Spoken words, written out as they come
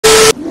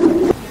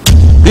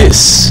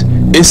This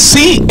is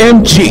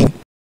CMG.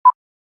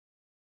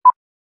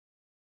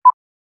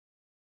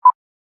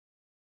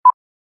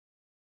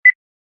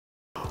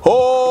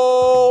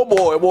 Oh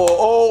boy,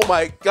 oh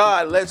my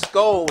God, let's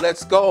go,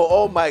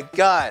 oh my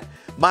God.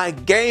 My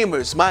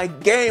gamers,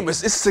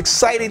 it's an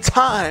exciting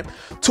time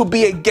to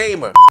be a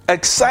gamer.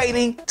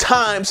 Exciting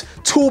times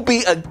to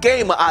be a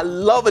gamer. I'm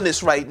loving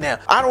this right now.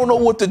 I don't know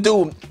what to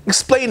do.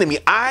 Explain to me.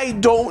 I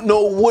don't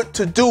know what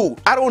to do.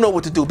 I don't know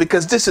what to do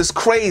because this is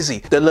crazy.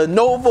 The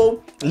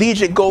Lenovo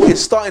Legion Go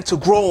is starting to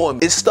grow on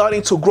me. It's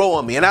starting to grow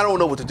on me and I don't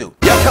know what to do.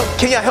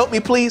 Can y'all help me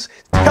please?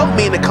 Help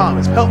me in the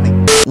comments. Help me.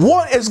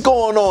 What is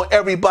going on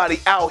everybody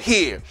out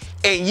here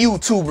in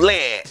YouTube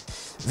land?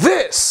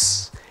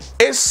 This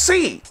is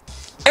C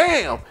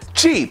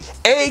MG,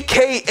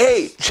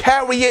 aka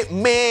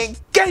ChariotMan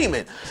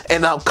Gaming,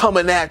 and I'm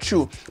coming at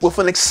you with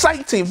an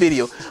exciting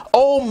video.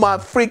 Oh my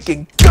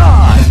freaking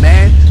God,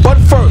 man. But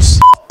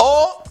first,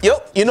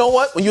 you know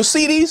what? When you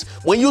see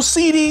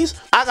these,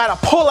 I gotta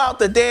pull out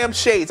the damn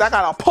shades. I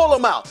gotta pull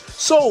them out.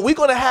 So we're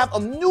gonna have a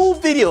new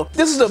video.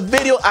 This is a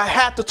video I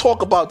had to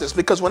talk about this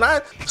because when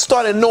I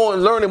started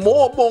learning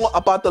more and more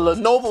about the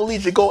Lenovo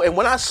Legion Go, and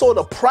when I saw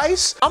the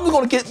price, I'm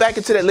gonna get back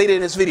into that later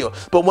in this video.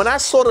 But when I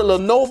saw the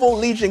Lenovo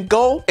Legion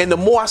Go, and the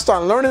more I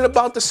started learning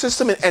about the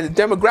system and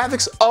the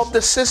demographics of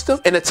the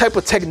system and the type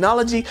of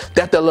technology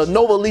that the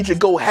Lenovo Legion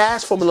Go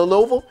has from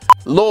Lenovo,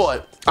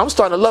 Lord, I'm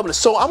starting to love it.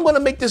 So I'm going to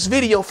make this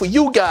video for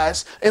you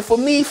guys and for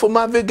me, for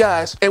my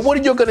guys. And what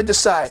are you going to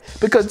decide?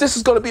 Because this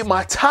is going to be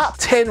my top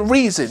 10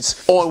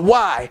 reasons on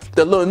why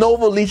the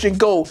Lenovo Legion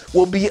Go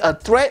will be a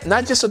threat.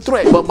 Not just a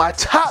threat, but my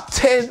top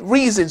 10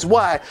 reasons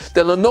why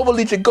the Lenovo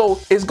Legion Go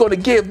is going to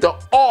give the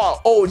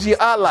ROG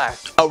Ally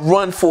a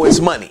run for its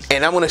money.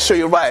 And I'm going to show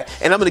you right.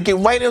 And I'm going to get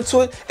right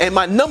into it. And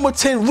my number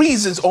 10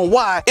 reasons on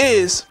why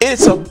is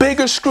it's a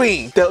bigger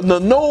screen. The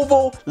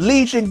Lenovo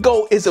Legion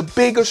Go is a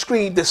bigger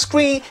screen. The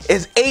screen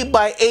is 8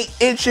 by 8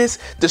 inches.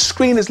 The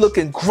screen is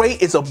looking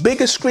great. It's a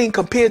bigger screen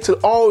compared to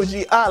ROG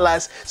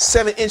Ally's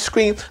 7-inch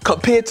screen,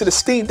 compared to the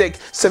Steam Deck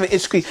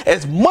 7-inch screen.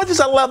 As much as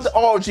I love the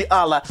ROG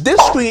Ally, this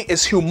screen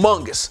is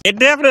humongous. It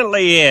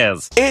definitely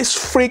is. It's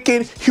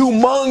freaking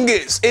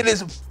humongous. It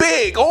is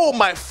big. Oh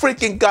my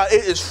freaking God.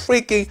 It is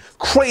freaking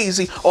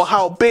crazy on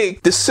how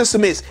big the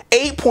system is.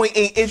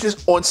 8.8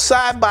 inches on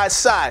side by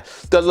side.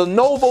 The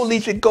Lenovo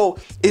Legion Go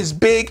is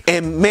big,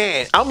 and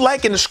man, I'm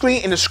liking the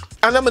screen, and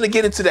I'm going to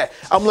get into that.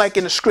 I'm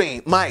liking the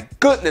screen. My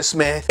goodness,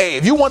 man. Hey,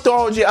 if you want the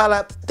ROG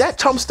Ally, that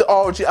trumps the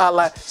ROG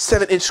Ally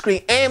 7-inch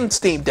screen and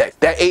Steam Deck.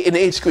 That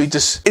 8-inch screen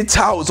just, it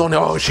towers on the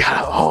ROG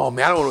Ally. Oh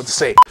man, I don't know what to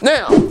say.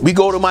 Now, we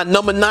go to my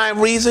number 9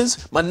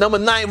 reasons. My number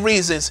 9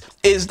 reasons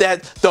is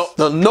that the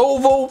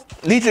Lenovo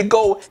Legion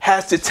Go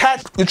has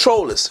detachable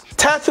controllers.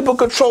 Detachable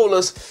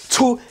controllers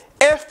to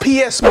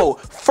FPS mode,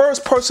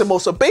 first person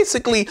mode. So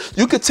basically,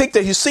 you could take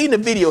that, you see in the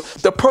video,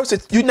 the person,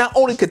 you not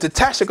only can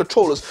detach the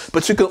controllers,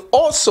 but you can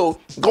also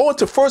go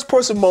into first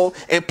person mode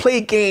and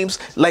play games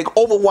like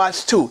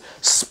Overwatch 2,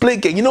 split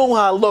game. You know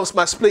how I love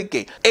my split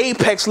game,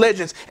 Apex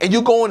Legends, and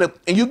you go in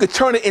and you could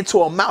turn it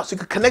into a mouse. You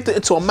could connect it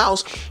into a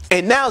mouse,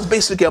 and now it's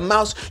basically a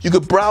mouse. You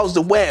could browse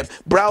the web,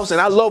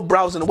 and I love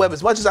browsing the web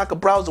as much as I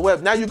could browse the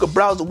web. Now you could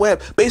browse the web.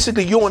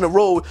 Basically, you're on the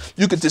road.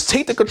 You could just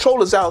take the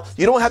controllers out.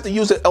 You don't have to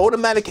use an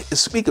automatic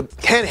speaker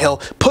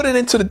handheld, put it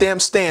into the damn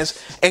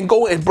stands and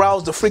go and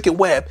browse the freaking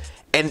web.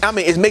 And I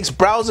mean, it makes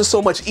browsing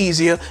so much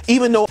easier.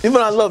 Even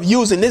I love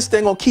using this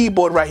thing on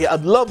keyboard right here. I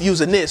love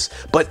using this,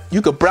 but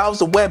you could browse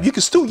the web. You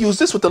can still use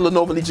this with the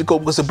Lenovo Legion Go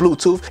because of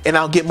Bluetooth, and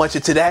I'll get much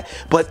into that.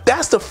 But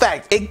that's the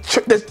fact.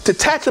 The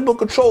detachable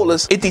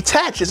controllers, it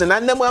detaches, and I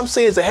know what I'm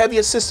saying is a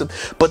heavier system,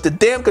 but the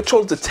damn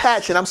controllers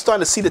detach, and I'm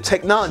starting to see the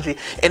technology,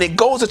 and it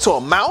goes into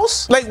a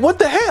mouse. Like, what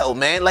the hell,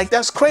 man? Like,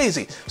 that's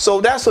crazy. So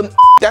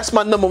that's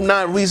my number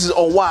 9 reasons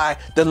on why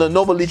the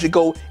Lenovo Legion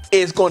Go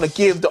is going to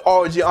give the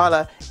ROG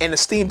Ally and the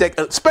Steam Deck,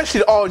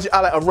 especially the ROG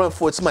Ally, a run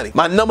for its money.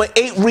 My number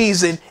 8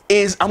 reason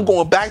is, I'm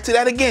going back to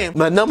that again,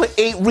 my number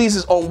 8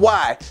 reasons on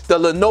why the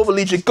Lenovo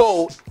Legion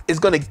Go is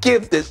going to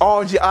give the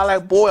ROG Ally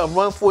boy a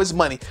run for his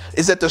money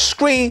is that the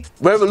screen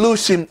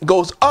resolution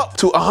goes up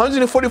to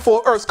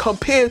 144 Hz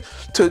compared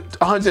to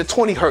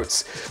 120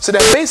 Hz. So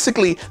that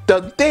basically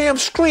the damn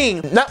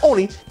screen, not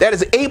only that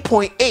is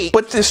 8.8,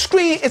 but the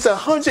screen is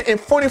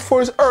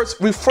 144 Hz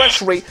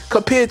refresh rate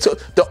compared to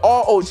the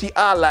ROG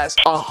Ally's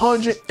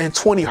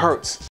 120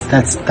 Hz.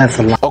 That's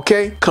a lot.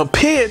 Okay,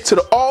 compared to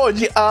the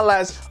ROG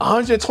Ally's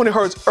 120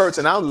 Hz,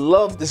 and I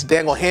love this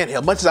dangle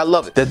handheld. Much as I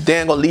love it, the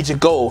dangle Legion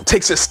Go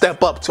takes a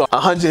step up to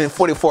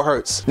 144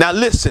 Hz. Now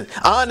listen,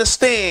 I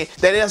understand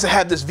that it doesn't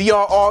have this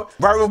VRR,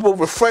 variable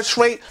refresh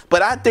rate,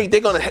 but I think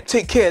they're gonna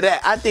take care of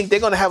that. I think they're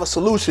gonna have a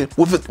solution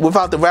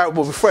without the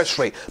variable refresh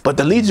rate. But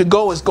the Legion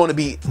Go is gonna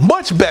be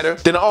much better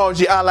than the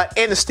ROG Ally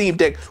and the Steam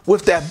Deck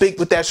with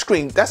that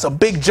screen. That's a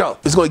big jump.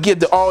 It's gonna give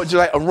the ROG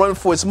Ally a run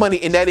for its money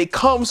in that it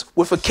comes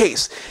with a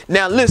case.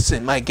 Now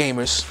listen, my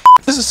gamers,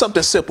 this is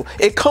something simple.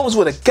 It comes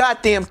with a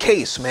goddamn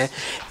case, man,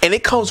 and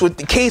it comes with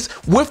the case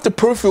with the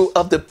peripheral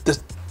of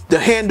the the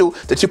handle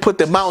that you put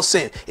the mouse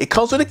in. It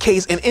comes with a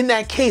case, and in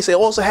that case, it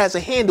also has a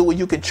handle where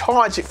you can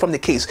charge it from the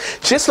case.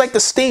 Just like the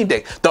Steam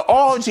Deck, the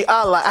ROG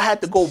Ally, I had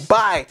to go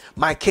buy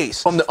my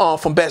case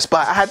from Best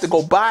Buy. I had to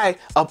go buy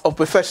a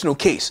professional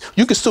case.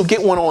 You can still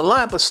get one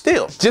online, but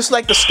still, just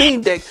like the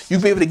Steam Deck,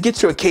 you'll be able to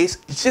get your case.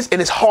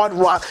 And it's hard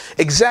rock.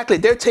 Exactly,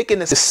 they're taking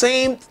the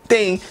same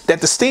thing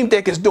that the Steam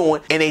Deck is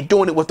doing, and they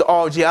doing it with the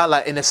ROG Ally,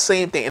 and the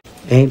same thing.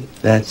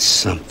 Ain't that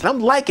something? I'm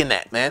liking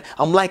that, man.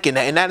 I'm liking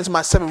that, and that is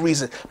my 7th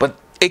reason. But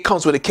it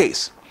comes with a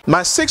case.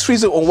 My 6th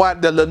reason on why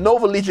the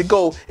Lenovo Legion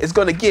Go is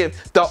going to give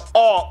the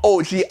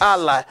ROG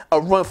Ally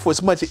a run for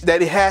its money,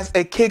 that it has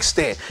a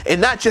kickstand. And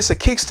not just a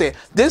kickstand.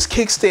 This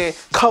kickstand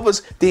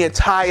covers the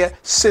entire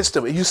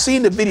system. And you see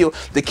in the video,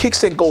 the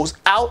kickstand goes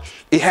out.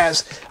 It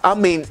has, I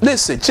mean,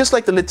 listen, just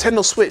like the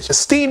Nintendo Switch. The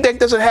Steam Deck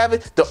doesn't have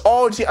it. The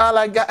ROG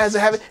Ally doesn't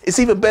have it. It's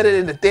even better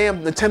than the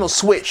damn Nintendo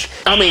Switch.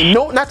 I mean,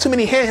 no, not too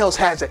many handhelds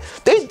has it.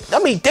 I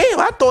mean, damn,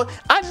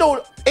 I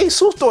know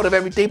Asus thought of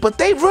everything, but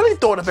they really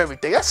thought of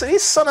everything. I said,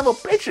 these son of a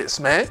bitches,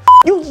 man.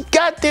 You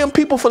goddamn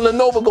people from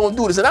Lenovo gonna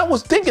do this. And I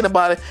was thinking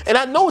about it, and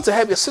I know it's a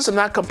heavier system,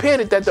 and I compared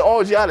it that the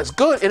ROG Ally is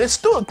good, and it's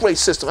still a great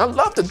system. I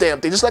love the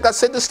damn thing, just like I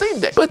said the Steam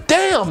Deck. But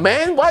damn,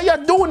 man, why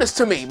y'all doing this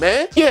to me,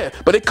 man? Yeah,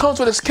 but it comes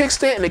with its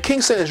kickstand, and the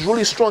kickstand is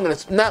really strong, and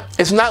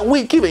it's not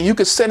weak even. You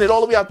can send it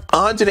all the way out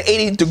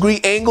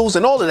 180-degree angles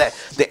and all of that.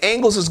 The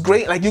angles is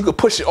great, like you could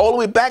push it all the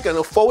way back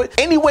and forward.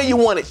 Any way you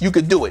want it, you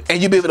could do it. And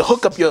you'll be able to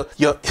hook up your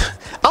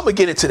I'm gonna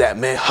get into that,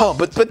 man.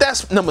 But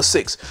that's number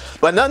 6.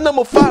 But now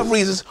number 5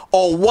 reasons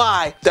on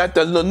why that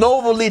the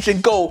Lenovo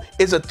Legion Go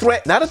is a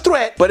threat. Not a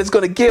threat, but it's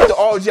gonna give the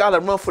ROG Ally a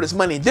run for this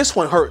money. This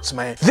one hurts,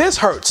 man. This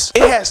hurts.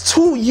 It has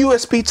 2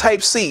 USB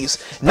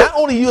Type-Cs. Not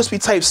only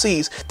USB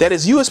Type-Cs, that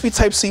is USB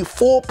Type-C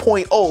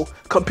 4.0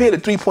 compared to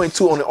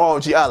 3.2 on the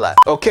ROG Ally.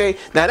 Okay?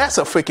 Now that's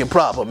a freaking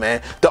problem,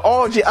 man. The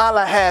ROG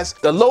Ally has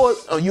the lower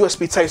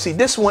USB Type-C.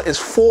 This one is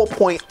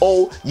 4.0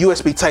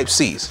 USB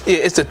Type-Cs. Yeah,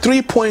 it's the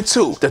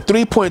 3.2. The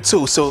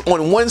 3.2. So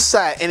on one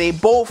side, and they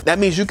both, that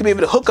means you can be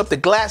able to hook up the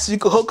glasses, you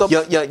can hook up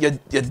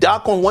your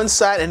dock on one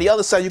side, and the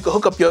other side you can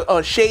hook up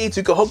your shades,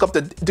 you can hook up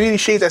the 3D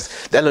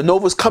shades that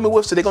Lenovo's coming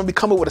with. So they're gonna be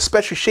coming with a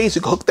special shades.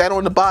 You can hook that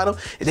on the bottom,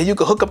 and then you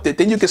can hook up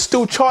then you can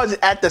still charge it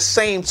at the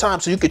same time.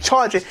 So you can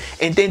charge it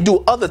and then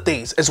do other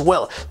things as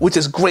well, which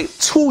is great.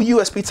 2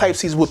 USB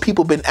Type-Cs, what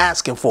people been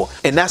asking for.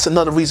 And that's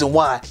another reason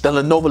why the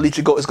Lenovo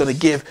Legion Go is gonna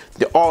give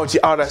the ROG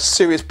Ally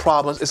serious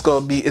problems. It's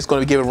gonna be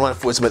giving a run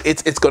for it, but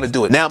it's gonna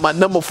do it. Now my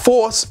number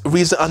 4th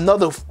reason,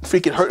 another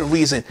freaking hurting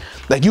reason,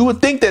 like you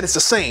would think that it's the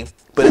same,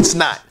 but it's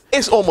not.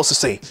 It's almost the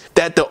same.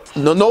 That the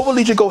Lenovo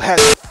Legion Go has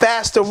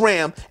faster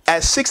RAM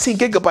at 16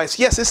 gigabytes.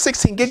 Yes, it's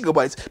 16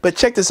 gigabytes, but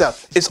check this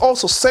out. It's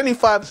also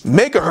 75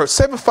 megahertz,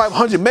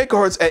 7500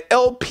 megahertz at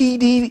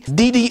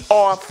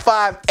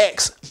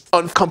LPDDR5X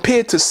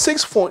compared to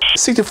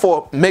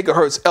 6.64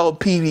 megahertz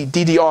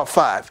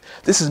LPDDR5.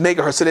 This is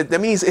megahertz, so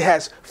that means it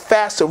has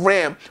faster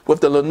RAM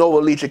with the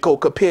Lenovo Legion Go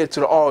compared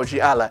to the ROG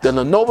Ally. The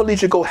Lenovo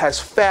Legion Go has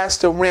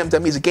faster RAM.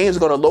 That means the games are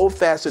going to load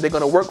faster, they're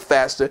going to work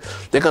faster,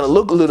 they're going to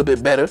look a little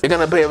bit better, they're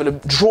going to be able to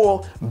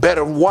draw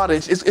better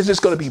wattage. It's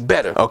just going to be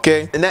better,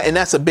 okay? And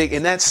that's a big,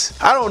 and that's,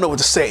 I don't know what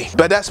to say,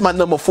 but that's my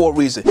number 4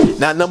 reason.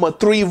 Now number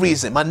 3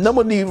 reason, my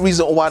number 3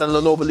 reason why the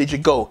Lenovo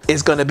Legion Go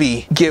is going to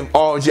give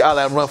ROG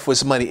Ally a run for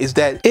its money is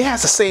that it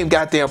has the same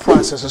goddamn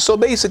processor. So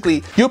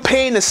basically, you're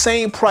paying the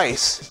same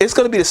price. It's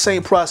going to be the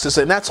same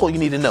processor, and that's all you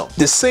need to know.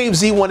 The same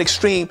Z1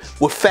 Extreme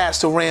with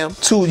faster RAM,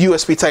 2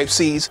 USB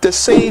Type-Cs, the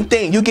same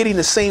thing. You're getting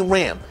the same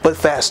RAM, but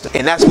faster.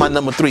 And that's my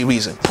number 3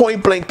 reason.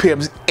 Point blank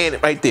period, and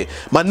it right there.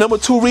 My number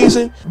 2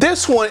 reason,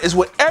 this one is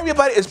what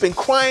everybody has been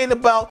crying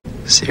about.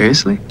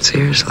 Seriously?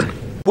 Seriously?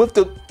 With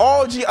the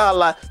ROG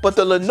Ally, but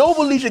the Lenovo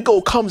Legion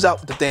Go comes out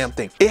with the damn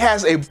thing. It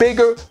has a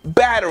bigger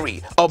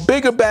battery,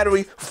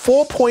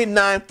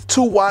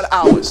 4.92 watt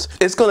hours.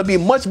 It's gonna be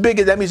much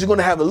bigger. That means you're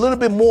gonna have a little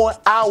bit more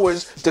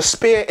hours to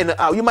spare in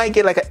the hour. You might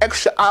get like an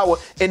extra hour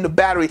in the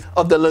battery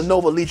of the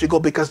Lenovo Legion Go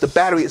because the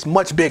battery is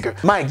much bigger.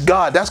 My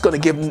God, that's gonna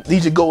give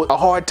Legion Go a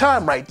hard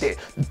time right there.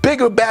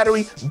 Bigger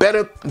battery,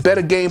 better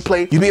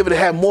gameplay. You'll be able to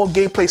have more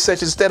gameplay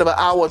sessions instead of an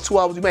hour or 2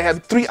 hours. You might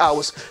have 3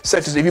 hours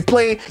sessions. If you're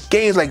playing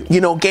games like,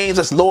 games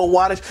that's lower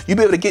wattage, you'll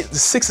be able to get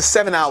 6 or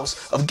 7 hours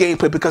of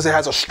gameplay because it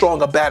has a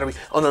stronger battery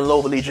on the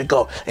Lenovo Legion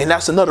Go. And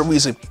that's another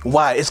reason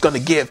why it's going to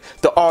give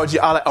the ROG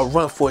Ally a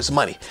run for its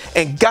money.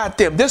 And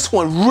goddamn, this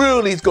one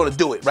really is going to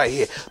do it right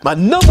here. My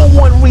number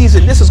 1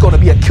 reason, this is going to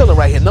be a killer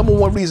right here. Number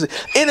 1 reason,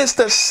 it is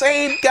the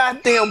same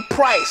goddamn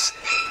price.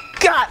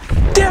 God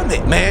damn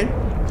it, man.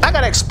 I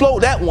got to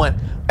explode that one.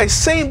 A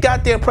same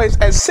goddamn price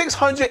as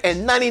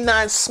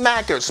 699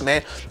 smackers,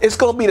 man. It's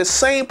gonna be the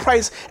same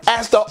price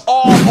as the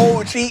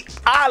ROG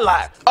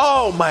Ally.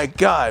 Oh my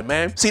God,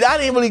 man. See, I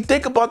didn't really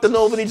think about the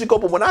Lenovo Legion Go,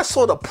 but when I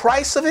saw the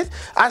price of it,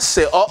 I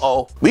said,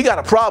 uh-oh, we got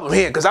a problem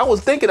here. Because I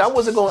was thinking,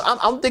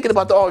 I'm thinking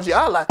about the ROG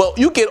Ally. But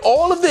you get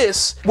all of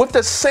this with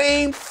the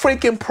same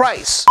freaking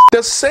price.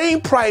 The same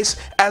price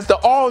as the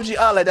ROG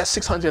Ally, that's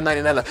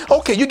 $699.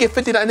 Okay, you get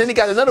 $50, and then they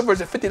got another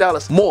version,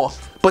 $50 more.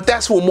 But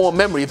that's for more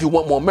memory if you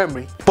want more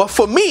memory. But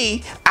for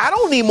me, I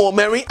don't need more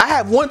memory. I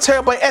have 1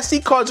 terabyte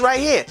SD cards right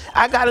here.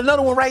 I got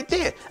another one right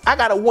there. I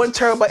got a 1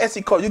 terabyte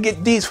SD card. You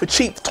get these for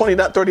cheap, $20,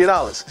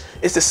 $30.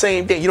 It's the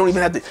same thing. You don't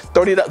even have to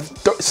 $30,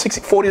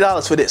 $60,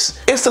 $40 for this.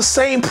 It's the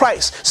same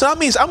price. So that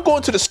means I'm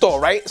going to the store,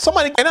 right?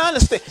 Somebody, and I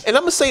understand, and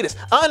I'm gonna say this.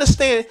 I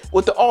understand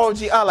with the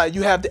ROG Ally,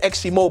 you have the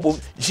XG Mobile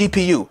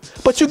GPU,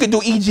 but you can do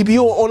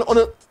eGPU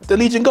on the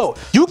Legion Go.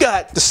 You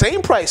got the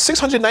same price,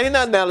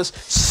 $699,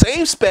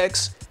 same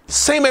specs,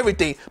 same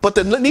everything, but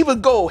the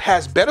Lenovo Go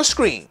has better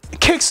screen,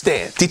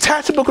 kickstand,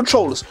 detachable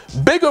controllers,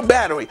 bigger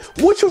battery.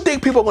 What you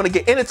think people are gonna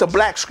get? And it's a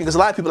black screen because a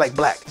lot of people like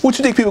black. What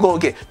you think people are gonna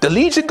get? The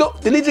Legion Go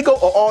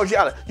or ROG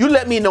Ally? You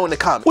let me know in the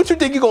comments. What you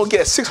think you're gonna get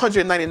at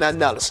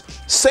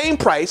 $699? Same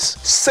price,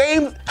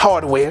 same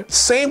hardware,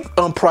 same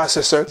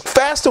processor,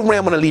 faster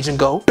RAM on the Legion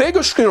Go,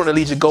 bigger screen on the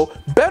Legion Go,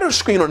 better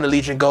screen on the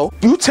Legion Go.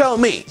 You tell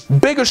me,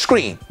 bigger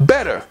screen,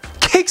 better.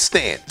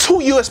 Kickstand, 2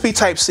 USB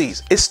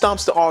Type-Cs. It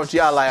stomps the ROG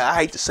Ally. I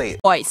hate to say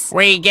it. Voice.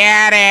 We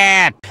get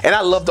it. And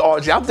I love the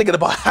ROG. I'm thinking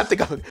about,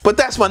 but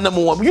that's my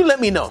number one. You let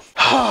me know.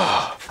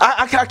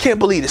 I can't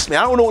believe this, man.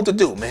 I don't know what to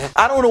do, man.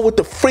 I don't know what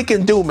to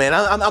freaking do, man.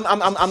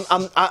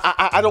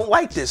 I don't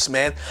like this,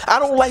 man. I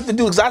don't like to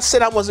do because I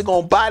said I wasn't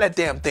gonna buy that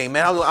damn thing,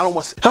 man. I don't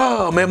want.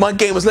 Oh man, my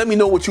gamers, let me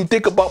know what you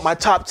think about my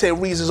top 10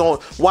 reasons on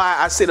why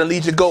I said the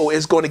Legion Go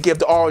is going to give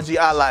the ROG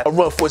Ally a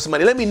run for its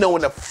money. Let me know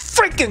in the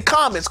freaking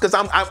comments because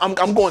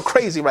I'm going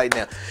crazy right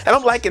now, and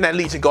I'm liking that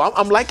Legion Go.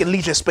 I'm liking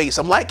Legion Space.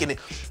 I'm liking it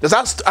because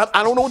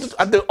I don't know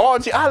what the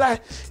ROG Ally.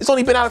 It's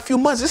only been out a few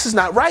months. This is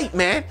not right,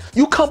 man.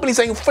 You companies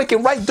ain't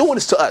freaking right doing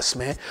this to us,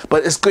 man.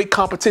 But it's great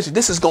competition.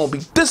 This is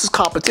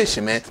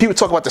competition, man. People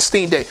talk about the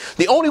Steam Deck.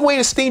 The only way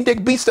the Steam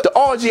Deck beats the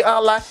ROG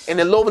Ally and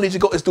the Lenovo Legion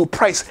Go is through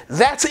price.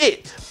 That's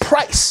it.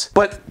 Price.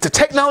 But the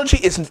technology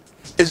is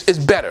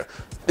better.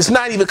 It's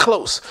not even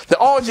close. The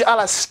ROG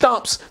Ally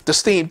stomps the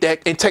Steam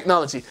Deck in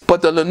technology,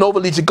 but the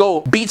Lenovo Legion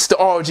Go beats the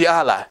ROG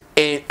Ally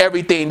in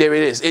everything there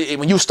it is.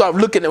 When you start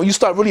looking at, when you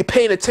start really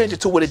paying attention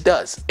to what it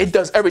does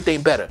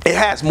everything better. It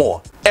has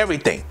more,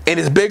 everything, and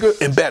it's bigger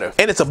and better,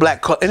 and it's a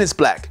black color, and it's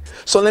black.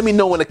 So let me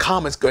know in the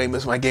comments,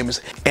 gamers, my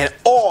gamers. And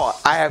all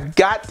I have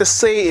got to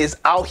say is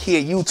out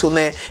here, YouTube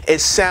land,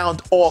 is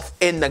sound off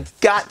in the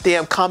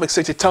goddamn comment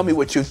section. Tell me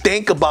what you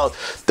think about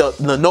the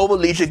Lenovo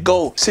Legion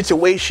Go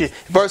situation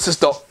versus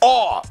the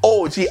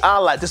ROG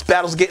Ally. This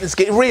battle's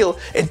getting real,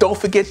 and don't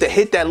forget to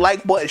hit that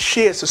like button,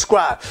 share,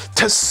 subscribe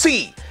to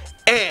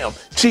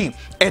CMG,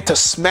 and to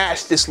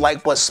smash this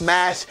like button,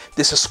 smash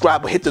this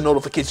subscribe button, hit the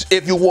notifications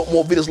if you want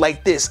more videos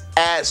like this.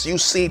 As you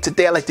see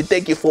today, I'd like to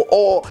thank you for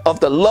all of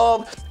the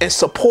love and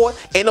support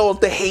and all of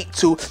the hate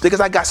too,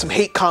 because I got some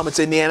hate comments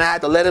in there and I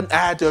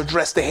had to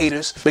address the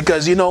haters,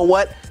 because you know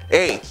what?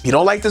 Hey, you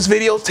don't like this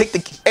video? Take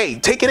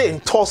it in,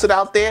 toss it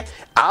out there,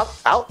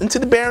 out into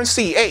the barren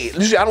sea. Hey,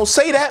 usually I don't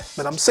say that,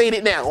 but I'm saying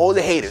it now. All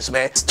the haters,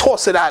 man, just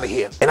toss it out of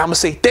here. And I'm gonna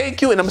say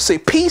thank you, and I'm gonna say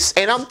peace.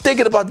 And I'm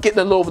thinking about getting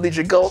a Lenovo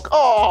Legion Go.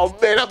 Oh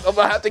man, I'm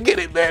gonna have to get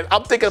it, man.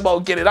 I'm thinking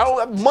about getting it. I don't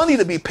have money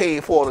to be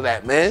paying for all of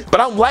that, man. But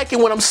I'm liking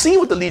what I'm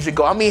seeing with the Legion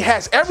Go. I mean, it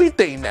has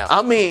everything now.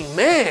 I mean,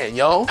 man,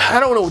 yo, I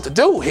don't know what to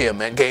do here,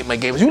 man. My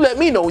gamers, you let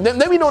me know.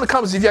 Let me know in the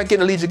comments if y'all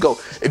getting a Legion Go.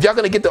 If y'all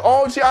gonna get the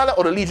ROG Ally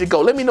or the Legion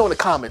Go, let me know in the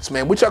comments,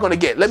 man. What y'all gonna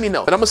get? Let me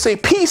know. And I'm gonna say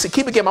peace and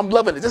keep it game. I'm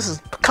loving it. This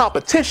is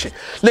competition.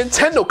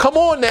 Nintendo, come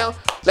on now.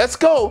 Let's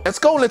go. Let's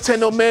go,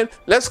 Nintendo, man.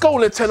 Let's go,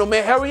 Nintendo,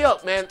 man. Hurry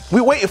up, man.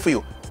 We waiting for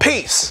you.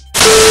 Peace.